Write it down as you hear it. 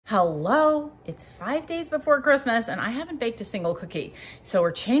Hello, it's 5 days before Christmas and I haven't baked a single cookie. So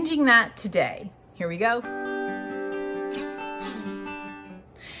we're changing that today. Here we go.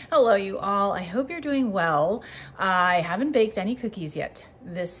 Hello you all, I hope you're doing well. I haven't baked any cookies yet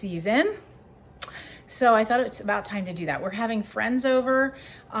this season. So I thought it's about time to do that. We're having friends over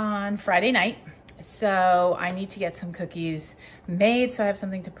on Friday night. So I need to get some cookies made so I have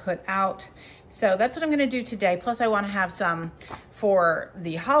something to put out. So that's what I'm gonna do today. Plus I wanna have some for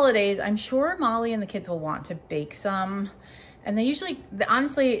the holidays. I'm sure Molly and the kids will want to bake some. And they usually,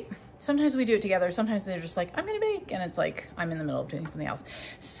 honestly, sometimes we do it together. Sometimes they're just like, I'm gonna bake. And it's like, I'm in the middle of doing something else.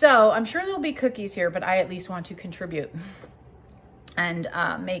 So I'm sure there'll be cookies here, but I at least want to contribute and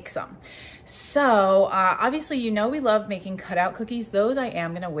make some. So obviously, you know, we love making cutout cookies. Those I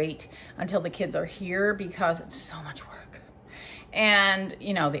am gonna wait until the kids are here because it's so much work. And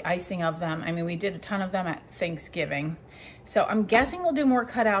you know, the icing of them, I mean, we did a ton of them at Thanksgiving. So I'm guessing we'll do more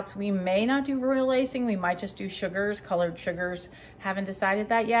cutouts. We may not do royal icing. We might just do sugars, colored sugars. Haven't decided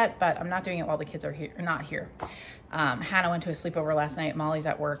that yet, but I'm not doing it while the kids are here, not here. Hannah went to a sleepover last night. Molly's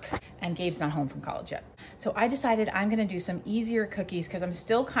at work and Gabe's not home from college yet. So I decided I'm gonna do some easier cookies because I'm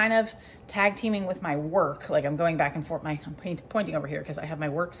still kind of tag teaming with my work. Like I'm going back and forth, I'm pointing over here because I have my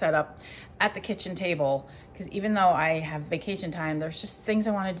work set up at the kitchen table. Because even though I have vacation time, there's just things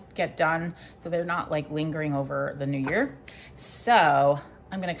I wanted to get done so they're not like lingering over the new year. So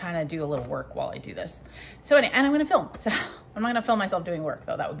I'm gonna kind of do a little work while I do this. So and I'm gonna film. So I'm not gonna film myself doing work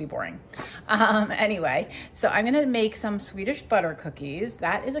though, that would be boring. Anyway, so I'm gonna make some Swedish butter cookies.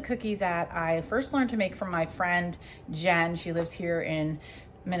 That is a cookie that I first learned to make from my friend Jen. She lives here in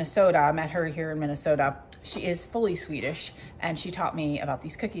Minnesota. I met her here in Minnesota. She is fully Swedish and she taught me about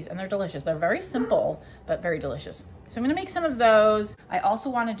these cookies and they're delicious. They're very simple, but very delicious. So I'm gonna make some of those. I also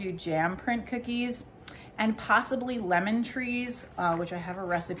wanna do jam print cookies and possibly lemon trees, which I have a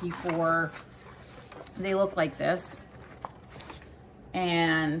recipe for. They look like this.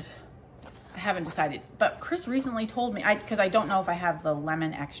 And I haven't decided, but Chris recently told me, because I don't know if I have the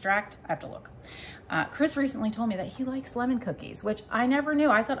lemon extract, I have to look. Chris recently told me that he likes lemon cookies, which I never knew.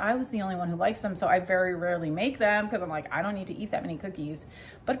 I thought I was the only one who likes them, so I very rarely make them because I'm like, I don't need to eat that many cookies.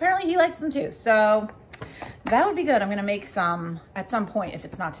 But apparently he likes them too, so that would be good. I'm gonna make some at some point, if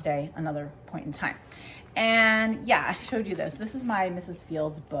it's not today, another point in time. And yeah, I showed you this. This is my Mrs.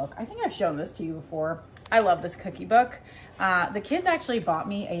 Fields book. I think I've shown this to you before. I love this cookie book. The kids actually bought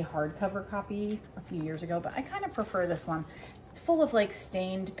me a hardcover copy a few years ago, but I kind of prefer this one. It's full of like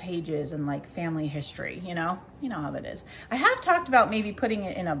stained pages and like family history, you know how that is. I have talked about maybe putting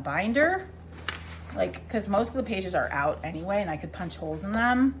it in a binder, like, cause most of the pages are out anyway and I could punch holes in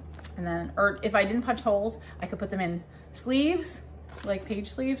them. And then, or if I didn't punch holes, I could put them in sleeves, like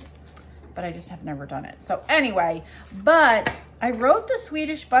page sleeves, but I just have never done it. So anyway, but I wrote the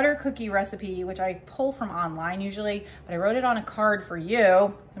Swedish butter cookie recipe, which I pull from online usually, but I wrote it on a card for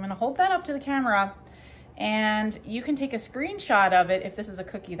you. I'm gonna hold that up to the camera and you can take a screenshot of it if this is a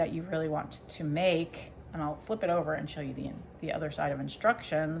cookie that you really want to make, and I'll flip it over and show you the other side of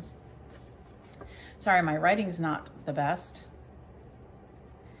instructions. Sorry, my writing's not the best.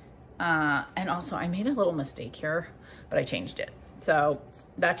 And also I made a little mistake here, but I changed it. So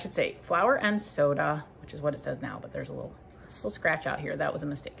that should say flour and soda, which is what it says now, but there's a little scratch out here. That was a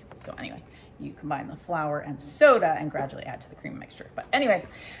mistake. So anyway, you combine the flour and soda and gradually add to the cream mixture. But anyway,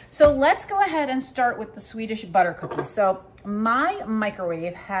 so let's go ahead and start with the Swedish butter cookies. So my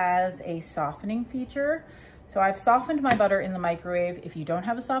microwave has a softening feature. So I've softened my butter in the microwave. If you don't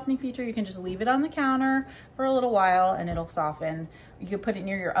have a softening feature, you can just leave it on the counter for a little while and it'll soften. You can put it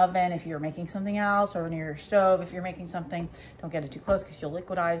near your oven if you're making something else, or near your stove if you're making something. Don't get it too close because you'll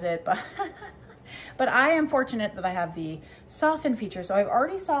liquidize it. But I am fortunate that I have the soften feature. So I've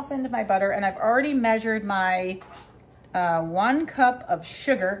already softened my butter and I've already measured my 1 cup of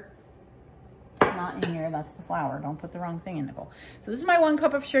sugar. Not in here, that's the flour. Don't put the wrong thing in, Nicole. So this is my 1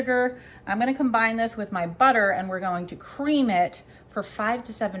 cup of sugar. I'm gonna combine this with my butter and we're going to cream it for 5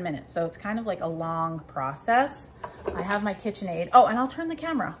 to 7 minutes. So it's kind of like a long process. I have my KitchenAid. Oh, and I'll turn the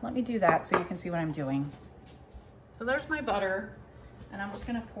camera. Let me do that so you can see what I'm doing. So there's my butter and I'm just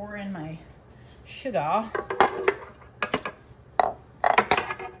gonna pour in my sugar.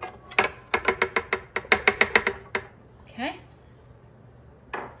 Okay.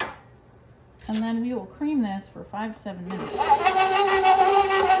 And then we will cream this for 5 to 7 minutes.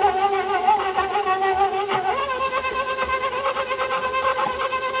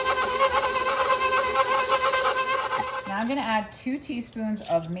 Now I'm gonna add 2 teaspoons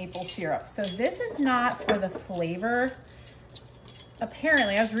of maple syrup. So this is not for the flavor.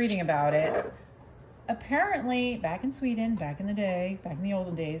 Apparently, I was reading about it. apparently back in Sweden, back in the day, back in the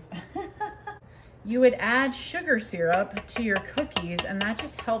olden days, you would add sugar syrup to your cookies, and that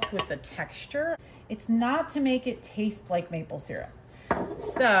just helped with the texture. It's not to make it taste like maple syrup.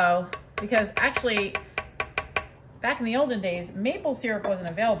 So, because actually, back in the olden days, maple syrup wasn't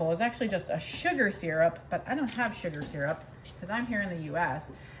available. It was actually just a sugar syrup, but I don't have sugar syrup because I'm here in the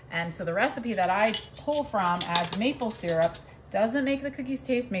US. And so the recipe that I pull from adds maple syrup, doesn't make the cookies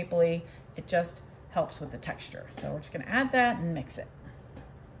taste mapley, it just helps with the texture. So we're just gonna add that and mix it.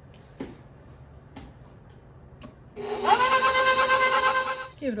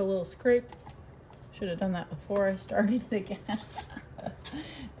 Give it a little scrape. Should have done that before I started it again.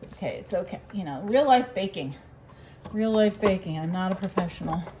 It's okay, it's okay. You know, real life baking. Real life baking, I'm not a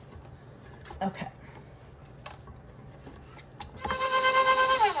professional. Okay.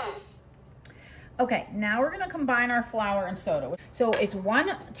 Okay, now we're gonna combine our flour and soda. So it's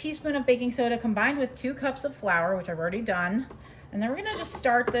 1 teaspoon of baking soda combined with 2 cups of flour, which I've already done. And then we're gonna just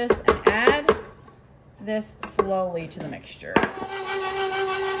start this and add this slowly to the mixture.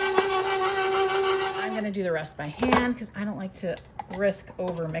 I'm gonna do the rest by hand because I don't like to risk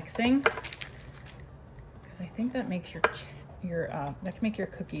over mixing. I think that makes that can make your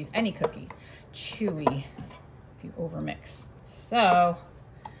cookies, any cookie, chewy if you overmix. So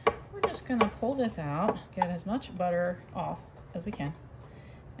we're just gonna pull this out, get as much butter off as we can,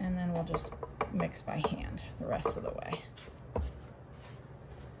 and then we'll just mix by hand the rest of the way.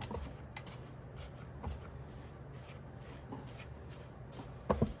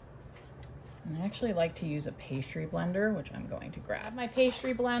 And I actually like to use a pastry blender, which I'm going to grab my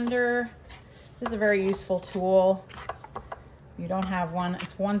pastry blender. This is a very useful tool. If you don't have one,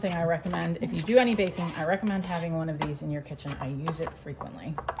 it's one thing I recommend. If you do any baking, I recommend having one of these in your kitchen. I use it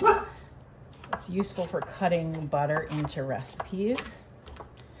frequently. It's useful for cutting butter into recipes.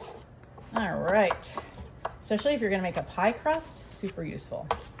 All right, especially if you're gonna make a pie crust, super useful.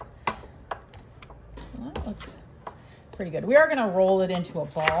 Well, that looks pretty good. We are gonna roll it into a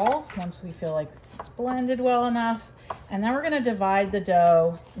ball once we feel like it's blended well enough. And then we're gonna divide the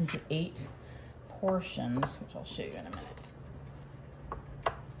dough into 8 portions, which I'll show you in a minute.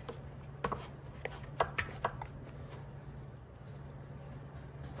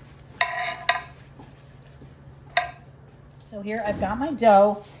 So here I've got my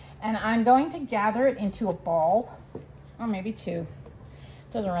dough, and I'm going to gather it into a ball, or maybe 2.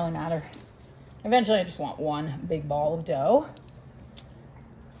 Doesn't really matter. Eventually I just want 1 big ball of dough.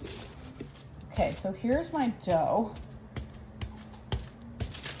 Okay, so here's my dough.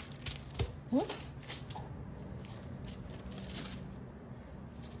 Whoops.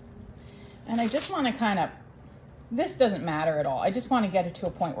 And I just want to kind of, this doesn't matter at all. I just want to get it to a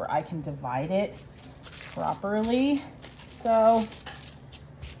point where I can divide it properly. So, just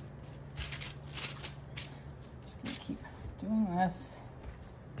going to keep doing this.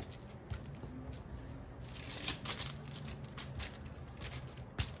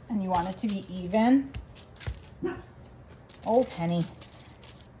 And you want it to be even. Oh, Penny.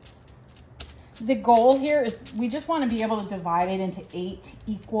 The goal here is we just want to be able to divide it into 8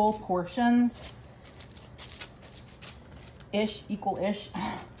 equal portions. Equal-ish.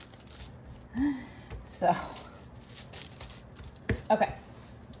 So, okay.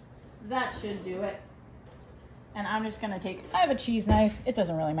 That should do it. And I'm just going to take, I have a cheese knife. It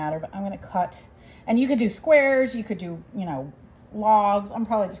doesn't really matter, but I'm going to cut. And you could do squares. You could do, you know, logs. I'm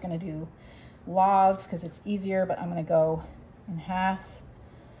probably just going to do logs because it's easier, but I'm going to go in half.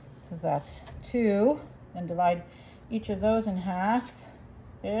 So that's 2, then divide each of those in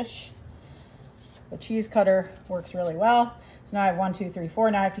half-ish. The cheese cutter works really well. So now I have 1, 2, 3,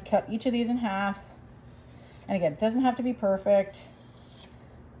 4. Now I have to cut each of these in half. And again, it doesn't have to be perfect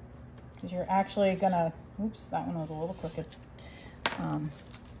because you're actually gonna, oops, that one was a little crooked.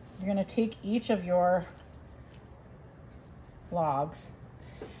 You're gonna take each of your logs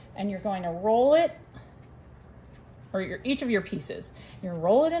and you're going to roll it, or each of your pieces. You're gonna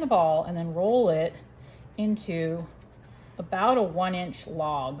roll it in a ball and then roll it into about a 1-inch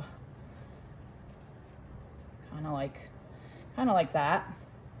log. Kind of like that.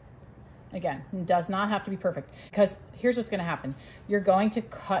 Again, it does not have to be perfect because here's what's gonna happen. You're going to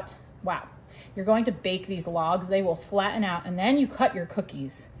cut, you're going to bake these logs. They will flatten out and then you cut your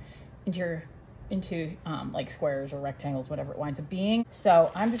cookies into like squares or rectangles, whatever it winds up being.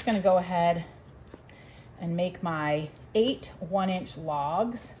 So I'm just gonna go ahead and make my 8 1-inch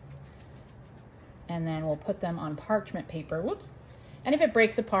logs, and then we'll put them on parchment paper. Whoops. And if it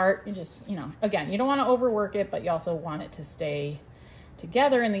breaks apart, you just, you know, again, you don't want to overwork it, but you also want it to stay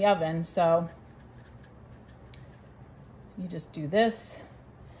together in the oven. So you just do this,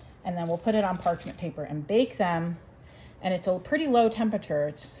 and then we'll put it on parchment paper and bake them. And it's a pretty low temperature.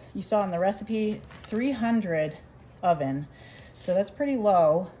 It's, you saw in the recipe, 300 oven. So that's pretty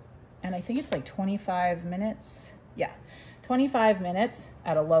low. And I think it's like 25 minutes. Yeah, 25 minutes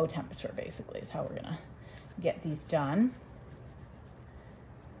at a low temperature basically is how we're gonna get these done.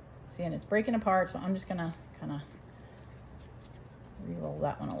 See, and it's breaking apart, so I'm just gonna kind of re-roll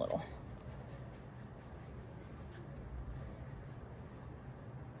that one a little.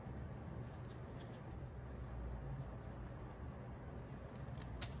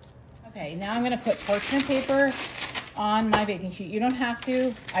 Okay, now I'm gonna put parchment paper on my baking sheet. You don't have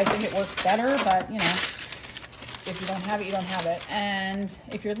to. I think it works better, but you know, if you don't have it, you don't have it. And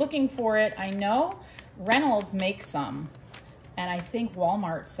if you're looking for it, I know Reynolds makes some, and I think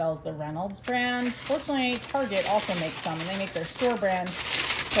Walmart sells the Reynolds brand. Fortunately, Target also makes some, and they make their store brand,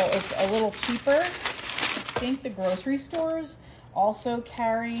 so it's a little cheaper. I think the grocery stores also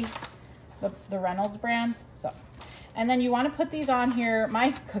carry the Reynolds brand. So, and then you want to put these on here.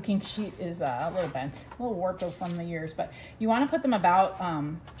 My cooking sheet is a little bent, a little warped from the years, but you want to put them about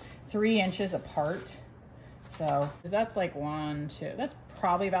 3 inches apart. So that's like 1, 2, that's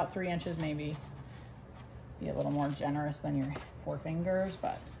probably about 3 inches, maybe be a little more generous than your 4 fingers,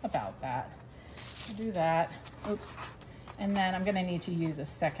 but about that. I'll do that. Oops. And then I'm gonna need to use a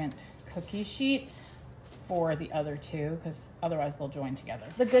second cookie sheet for the other two, because otherwise they'll join together.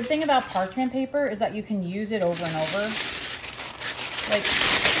 The good thing about parchment paper is that you can use it over and over. Like,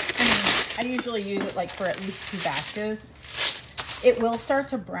 I mean, I usually use it like for at least 2 batches. It will start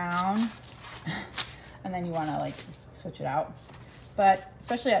to brown, and then you wanna like switch it out. But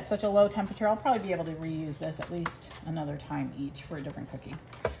especially at such a low temperature, I'll probably be able to reuse this at least another time each for a different cookie,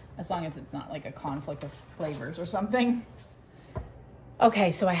 as long as it's not like a conflict of flavors or something.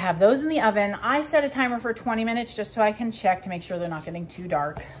 Okay, so I have those in the oven. I set a timer for 20 minutes just so I can check to make sure they're not getting too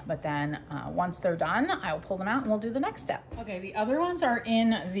dark. But then once they're done, I will pull them out and we'll do the next step. Okay, the other ones are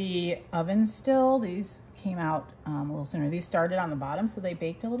in the oven still. These came out a little sooner. These started on the bottom, so they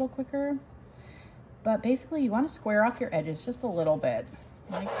baked a little quicker. But basically you want to square off your edges just a little bit,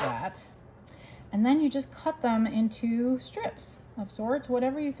 like that. And then you just cut them into strips of sorts,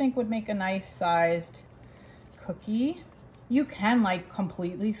 whatever you think would make a nice sized cookie. You can like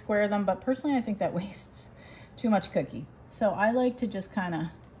completely square them, but personally I think that wastes too much cookie. So I like to just kind of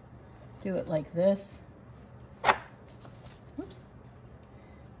do it like this. Oops.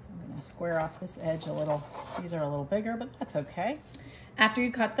 I'm gonna square off this edge a little. These are a little bigger, but that's okay. After you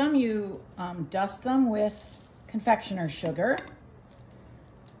cut them, you dust them with confectioner's sugar.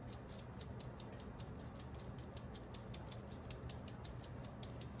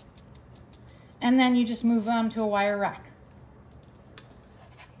 And then you just move them to a wire rack.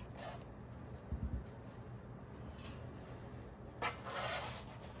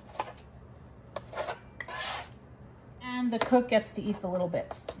 And the cook gets to eat the little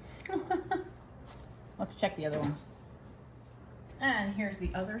bits. Let's check the other ones. And here's the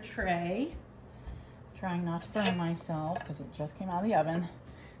other tray. Trying not to burn myself because it just came out of the oven.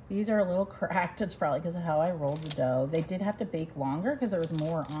 These are a little cracked. It's probably because of how I rolled the dough. They did have to bake longer because there was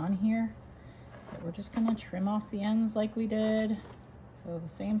more on here. But we're just gonna trim off the ends like we did. So the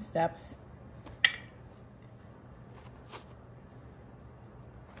same steps.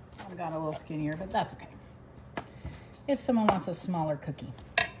 I've got a little skinnier, but that's okay. If someone wants a smaller cookie.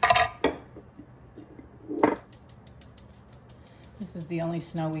 This is the only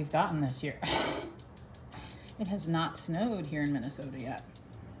snow we've gotten this year. It has not snowed here in Minnesota yet.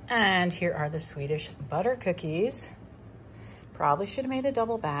 And here are the Swedish butter cookies. Probably should have made a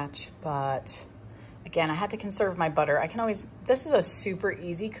double batch, but again, I had to conserve my butter. I can always, this is a super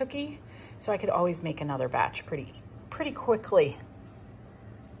easy cookie, so I could always make another batch pretty quickly.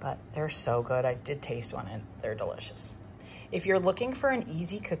 But they're so good. I did taste one and they're delicious. If you're looking for an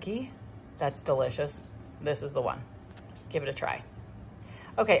easy cookie that's delicious, this is the one. Give it a try.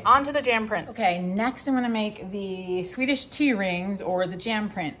 Okay, on to the jam prints. Okay, next I'm gonna make the Swedish tea rings or the jam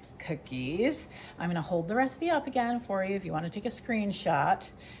print cookies. I'm gonna hold the recipe up again for you if you wanna take a screenshot.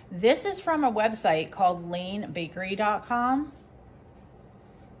 This is from a website called lanebakery.com.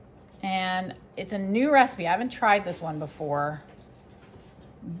 And it's a new recipe. I haven't tried this one before,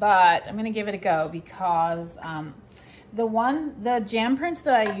 but I'm gonna give it a go because the jam prints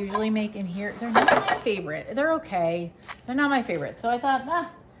that I usually make in here, they're not my favorite. They're okay. They're not my favorite. So I thought,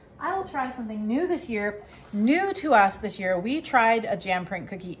 I will try something new this year. New to us this year, we tried a jam print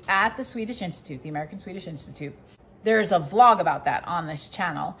cookie at the Swedish Institute, the American Swedish Institute. There's a vlog about that on this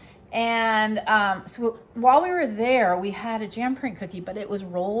channel. And so while we were there, we had a jam print cookie, but it was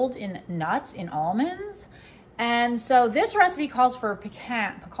rolled in nuts, in almonds. And so this recipe calls for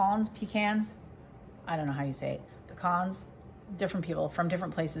pecans. I don't know how you say it. Pecans. Different people from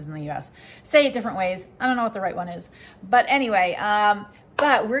different places in the US say it different ways. I don't know what the right one is. But anyway,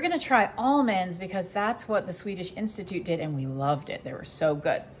 but we're gonna try almonds because that's what the Swedish Institute did and we loved it. They were so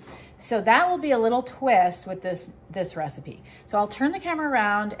good. So that will be a little twist with this recipe. So I'll turn the camera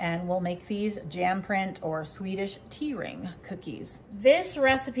around and we'll make these jam print or Swedish tea ring cookies. This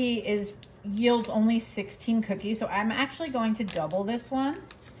recipe yields only 16 cookies. So I'm actually going to double this one.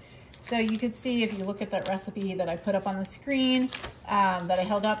 So you could see if you look at that recipe that I put up on the screen that I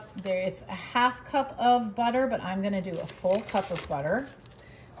held up there, it's a half cup of butter, but I'm gonna do a full cup of butter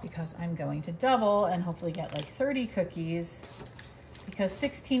because I'm going to double and hopefully get like 30 cookies because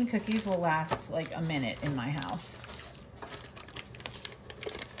 16 cookies will last like a minute in my house.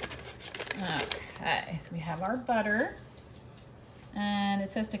 Okay, so we have our butter and it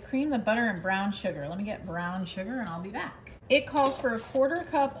says to cream the butter in brown sugar. Let me get brown sugar and I'll be back. It calls for a 1/4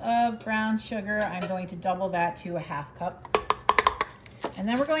 cup of brown sugar. I'm going to double that to a 1/2 cup. And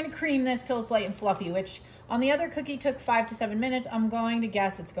then we're going to cream this till it's light and fluffy, which on the other cookie took 5 to 7 minutes. I'm going to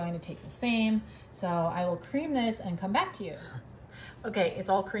guess it's going to take the same. So I will cream this and come back to you. Okay, it's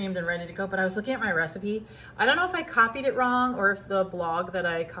all creamed and ready to go, but I was looking at my recipe. I don't know if I copied it wrong or if the blog that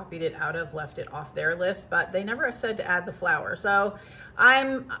I copied it out of left it off their list, but they never said to add the flour. So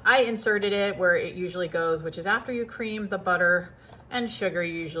I inserted it where it usually goes, which is after you cream the butter and sugar,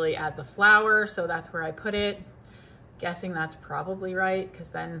 you usually add the flour. So that's where I put it. Guessing that's probably right, because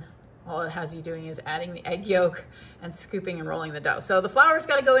then all it has you doing is adding the egg yolk and scooping and rolling the dough. So the flour's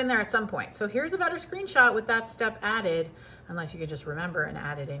got to go in there at some point. So here's a better screenshot with that step added, unless you could just remember and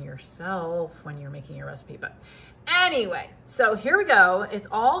add it in yourself when you're making your recipe. But anyway, so here we go. It's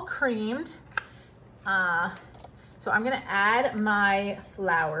all creamed. So I'm gonna add my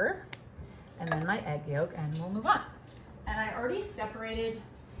flour and then my egg yolk and we'll move on. And I already separated,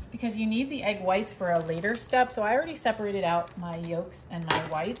 because you need the egg whites for a later step. So I already separated out my yolks and my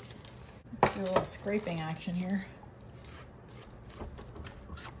whites. Let's do a little scraping action here.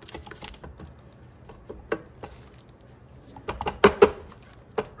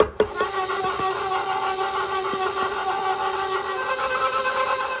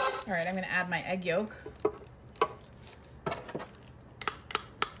 All right, I'm gonna add my egg yolk.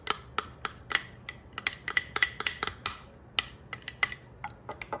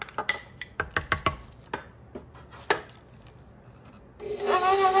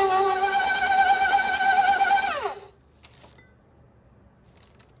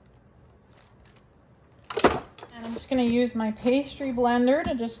 Going to use my pastry blender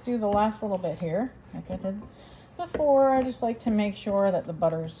to just do the last little bit here. Like I did before, I just like to make sure that the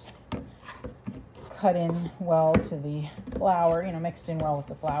butter's cut in well to the flour, you know, mixed in well with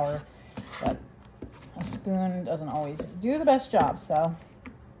the flour, but a spoon doesn't always do the best job, so.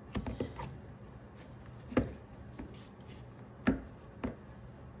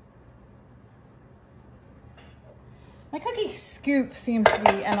 My cookie scoop seems to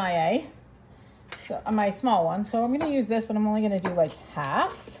be MIA. So, my small one. So I'm going to use this, but I'm only going to do like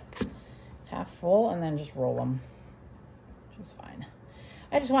half full and then just roll them, which is fine.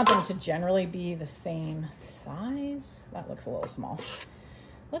 I just want them to generally be the same size. That looks a little small.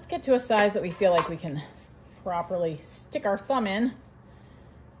 Let's get to a size that we feel like we can properly stick our thumb in.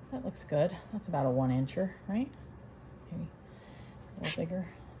 That looks good. That's about a 1-incher, right? Maybe a little bigger.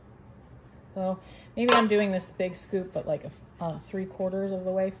 So maybe I'm doing this big scoop, but like a 3/4 of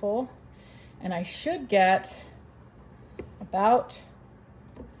the way full. And I should get about,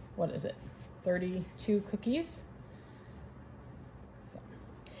 what is it, 32 cookies. So,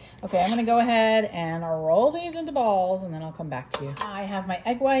 okay, I'm gonna go ahead and roll these into balls and then I'll come back to you. I have my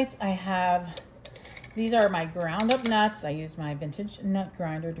egg whites. These are my ground up nuts. I used my vintage nut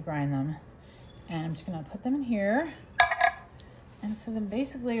grinder to grind them. And I'm just gonna put them in here. And so then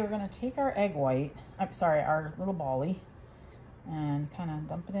basically we're gonna take our egg white, our little bally, and kind of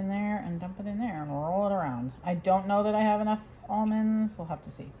dump it in there and dump it in there and roll it around. I don't know that I have enough almonds. We'll have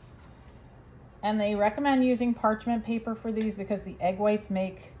to see. And they recommend using parchment paper for these because the egg whites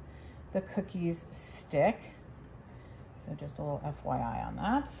make the cookies stick. So just a little FYI on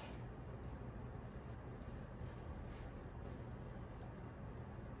that.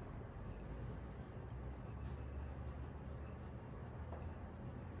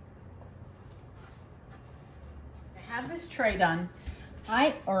 Have this tray done.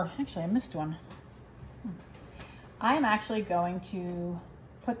 I missed one. I'm actually going to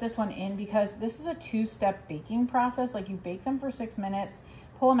put this one in because this is a 2-step baking process. Like you bake them for 6 minutes,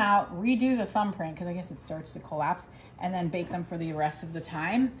 pull them out, redo the thumbprint because I guess it starts to collapse, and then bake them for the rest of the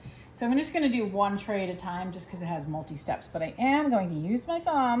time. So I'm just gonna do one tray at a time just because it has multi-steps, but I am going to use my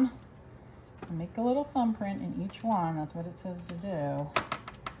thumb and make a little thumbprint in each one. That's what it says to do.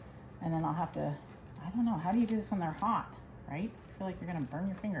 And then I'll have to, I don't know, how do you do this when they're hot, right? I feel like you're gonna burn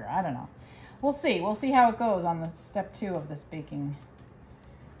your finger, I don't know. We'll see how it goes on the step 2 of this baking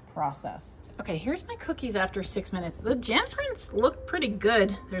process. Okay, here's my cookies after 6 minutes. The jam prints look pretty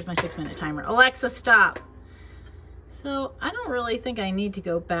good. There's my 6-minute timer. Alexa, stop. So I don't really think I need to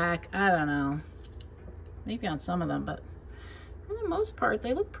go back. I don't know. Maybe on some of them, but for the most part,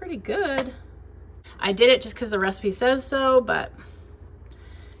 they look pretty good. I did it just because the recipe says so, but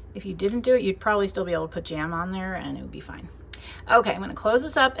if you didn't do it, you'd probably still be able to put jam on there and it would be fine. Okay, I'm gonna close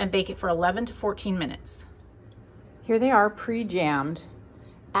this up and bake it for 11 to 14 minutes. Here they are pre-jammed.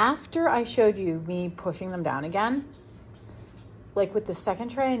 After I showed you me pushing them down again, like with the second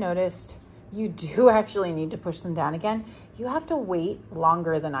tray, I noticed you do actually need to push them down again. You have to wait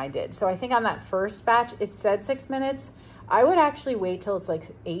longer than I did. So I think on that first batch, it said 6 minutes. I would actually wait till it's like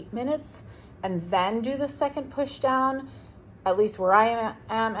 8 minutes and then do the second push down, at least where I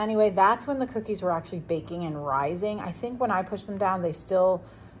am anyway. That's when the cookies were actually baking and rising. I think when I pushed them down, they still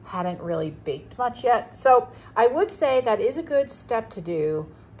hadn't really baked much yet. So I would say that is a good step to do,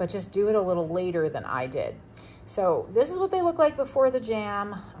 but just do it a little later than I did. So this is what they look like before the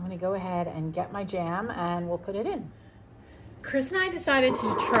jam. I'm gonna go ahead and get my jam and we'll put it in. Chris and I decided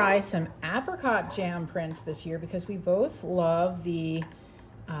to try some apricot jam prints this year because we both love the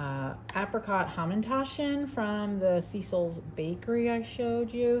apricot Hamantaschen from the Cecil's Bakery I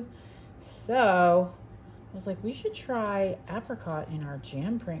showed you. So I was like, we should try apricot in our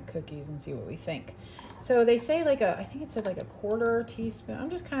jam print cookies and see what we think. So they say like I think it said like a 1/4 teaspoon. I'm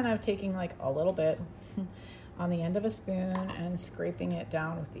just kind of taking like a little bit on the end of a spoon and scraping it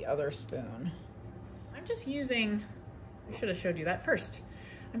down with the other spoon. I'm just using, I should have showed you that first.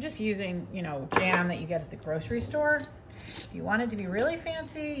 I'm just using, you know, jam that you get at the grocery store. If you wanted to be really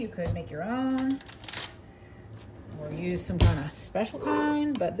fancy, you could make your own or use some kind of special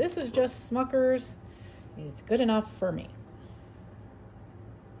kind, but this is just Smucker's. It's good enough for me.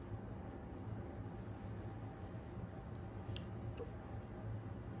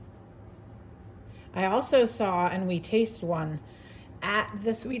 I also saw, and we tasted one at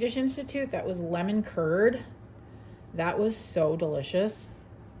the Swedish Institute that was lemon curd. That was so delicious,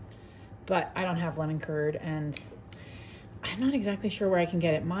 but I don't have lemon curd and I'm not exactly sure where I can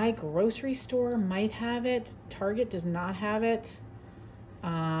get it. My grocery store might have it. Target does not have it.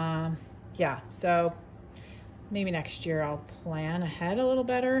 Yeah, so maybe next year I'll plan ahead a little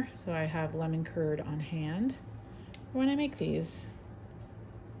better so I have lemon curd on hand when I make these.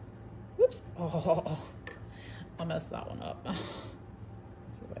 Whoops. Oh, I messed that one up.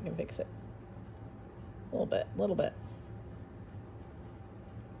 See if I can fix it. A little bit.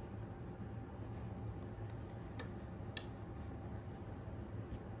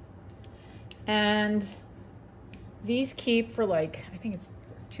 And these keep for like, I think it's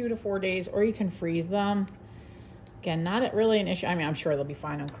 2 to 4 days, or you can freeze them. Again, not really an issue. I mean, I'm sure they'll be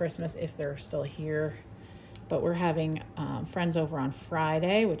fine on Christmas if they're still here. But we're having friends over on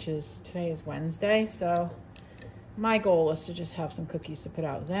Friday, which is, today is Wednesday. So my goal is to just have some cookies to put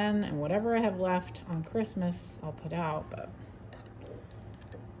out then, and whatever I have left on Christmas, I'll put out. But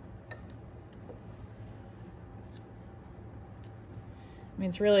I mean,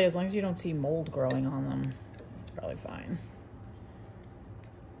 it's really, as long as you don't see mold growing on them, it's probably fine.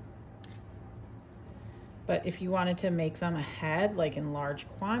 But if you wanted to make them ahead, like in large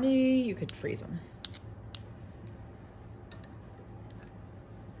quantity, you could freeze them.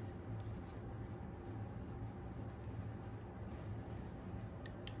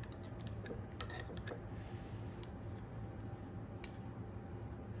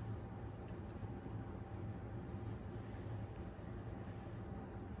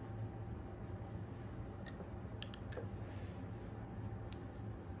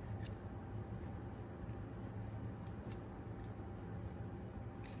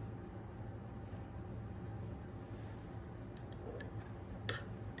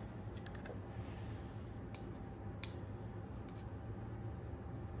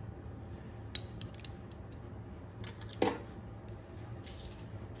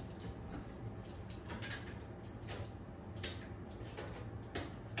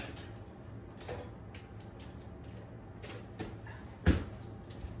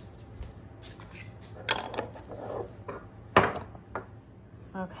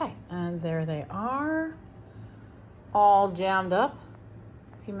 Okay, and there they are, all jammed up.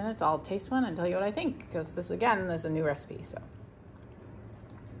 A few minutes, I'll taste one and tell you what I think, because this, again, is a new recipe, so.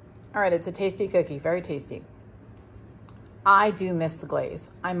 All right, it's a tasty cookie, very tasty. I do miss the glaze.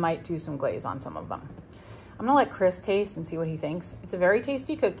 I might do some glaze on some of them. I'm gonna let Chris taste and see what he thinks. It's a very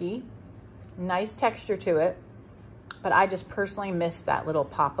tasty cookie, nice texture to it, but I just personally miss that little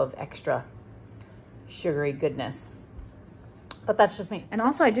pop of extra sugary goodness. But that's just me. And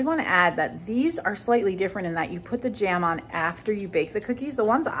also I did want to add that these are slightly different in that you put the jam on after you bake the cookies. The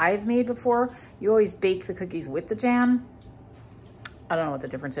ones I've made before, you always bake the cookies with the jam. I don't know what the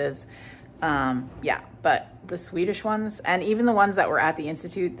difference is. Yeah, but the Swedish ones, and even the ones that were at the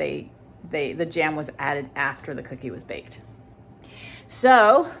Institute, the jam was added after the cookie was baked.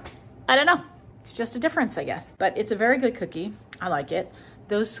 So, I don't know. It's just a difference, I guess. But it's a very good cookie. I like it.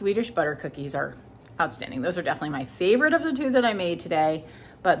 Those Swedish butter cookies are outstanding. Those are definitely my favorite of the two that I made today,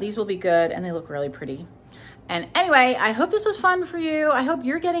 but these will be good and they look really pretty. And anyway, I hope this was fun for you. I hope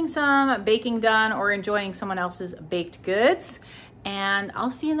you're getting some baking done or enjoying someone else's baked goods. And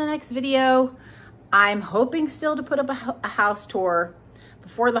I'll see you in the next video. I'm hoping still to put up a house tour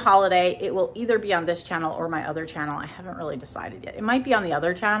before the holiday. It will either be on this channel or my other channel. I haven't really decided yet. It might be on the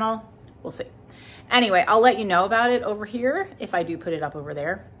other channel. We'll see. Anyway, I'll let you know about it over here if I do put it up over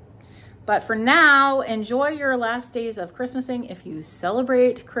there. But for now, enjoy your last days of Christmasing if you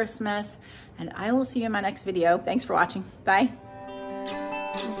celebrate Christmas. And I will see you in my next video. Thanks for watching. Bye.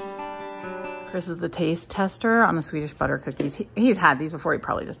 Chris is the taste tester on the Swedish butter cookies. He's had these before. He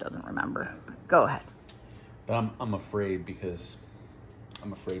probably just doesn't remember. Go ahead. But I'm afraid because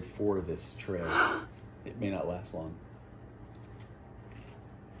I'm afraid for this tray. It may not last long.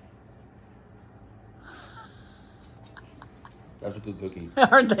 That's a good cookie.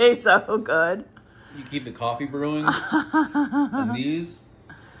 Aren't they so good? You keep the coffee brewing, and these,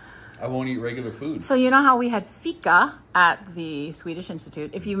 I won't eat regular food. So you know how we had fika at the Swedish Institute?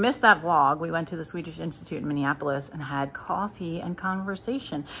 If you missed that vlog, we went to the Swedish Institute in Minneapolis and had coffee and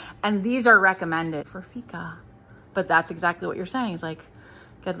conversation. And these are recommended for fika. But that's exactly what you're saying. It's like,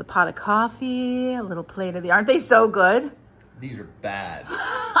 get the pot of coffee, a little plate of the, aren't they so good? These are bad.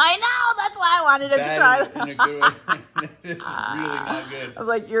 I know, that's why I wanted to try them. In a good way. It's really not good. I was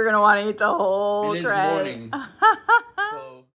like, you're gonna want to eat the whole It is tray. morning.